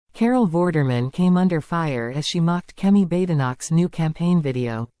Carol Vorderman came under fire as she mocked Kemi Badenoch's new campaign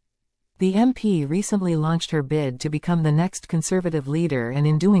video. The MP recently launched her bid to become the next Conservative leader and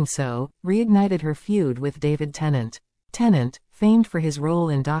in doing so, reignited her feud with David Tennant. Tennant, famed for his role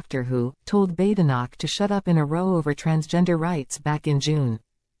in Doctor Who, told Badenoch to shut up in a row over transgender rights back in June.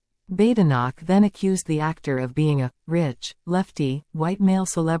 Badenoch then accused the actor of being a rich, lefty, white male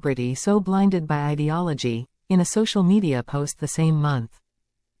celebrity so blinded by ideology, in a social media post the same month.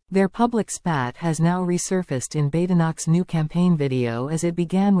 Their public spat has now resurfaced in Badenoch's new campaign video as it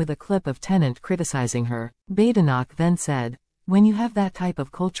began with a clip of Tennant criticizing her. Badenoch then said, "When you have that type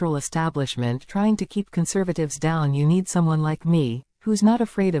of cultural establishment trying to keep conservatives down, you need someone like me, who's not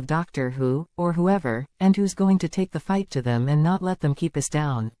afraid of Doctor Who, or whoever, and who's going to take the fight to them and not let them keep us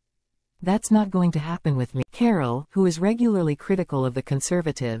down. That's not going to happen with me." Carol, who is regularly critical of the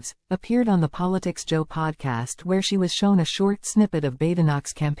Conservatives, appeared on the Politics Joe podcast where she was shown a short snippet of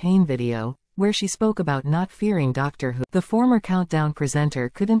Badenoch's campaign video, where she spoke about not fearing Doctor Who. The former Countdown presenter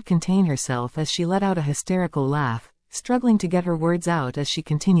couldn't contain herself as she let out a hysterical laugh, struggling to get her words out as she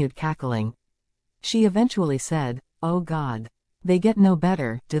continued cackling. She eventually said, "Oh God. They get no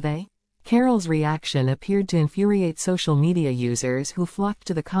better, do they?" Carol's reaction appeared to infuriate social media users who flocked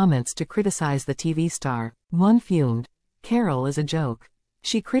to the comments to criticize the TV star. One fumed, "Carol is a joke.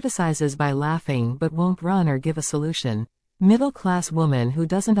 She criticizes by laughing but won't run or give a solution. Middle-class woman who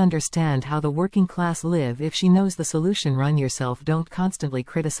doesn't understand how the working class live. If she knows the solution, run yourself, don't constantly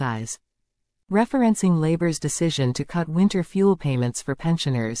criticize." Referencing Labour's decision to cut winter fuel payments for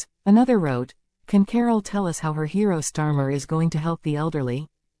pensioners, another wrote, "Can Carol tell us how her hero Starmer is going to help the elderly?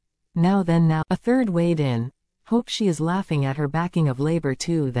 Now then now." A third weighed in, "Hope she is laughing at her backing of Labour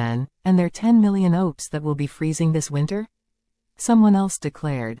too then, and their 10 million oaks that will be freezing this winter?" Someone else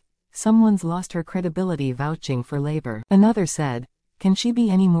declared, "Someone's lost her credibility vouching for Labour." Another said, "Can she be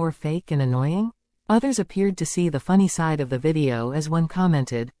any more fake and annoying?" Others appeared to see the funny side of the video as one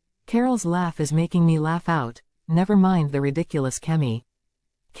commented, "Carol's laugh is making me laugh out, never mind the ridiculous Kemi.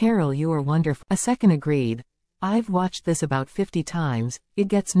 Carol, you are wonderful." A second agreed, "I've watched this about 50 times, it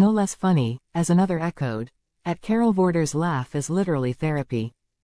gets no less funny," as another echoed, "At Carol Vorder's laugh is literally therapy."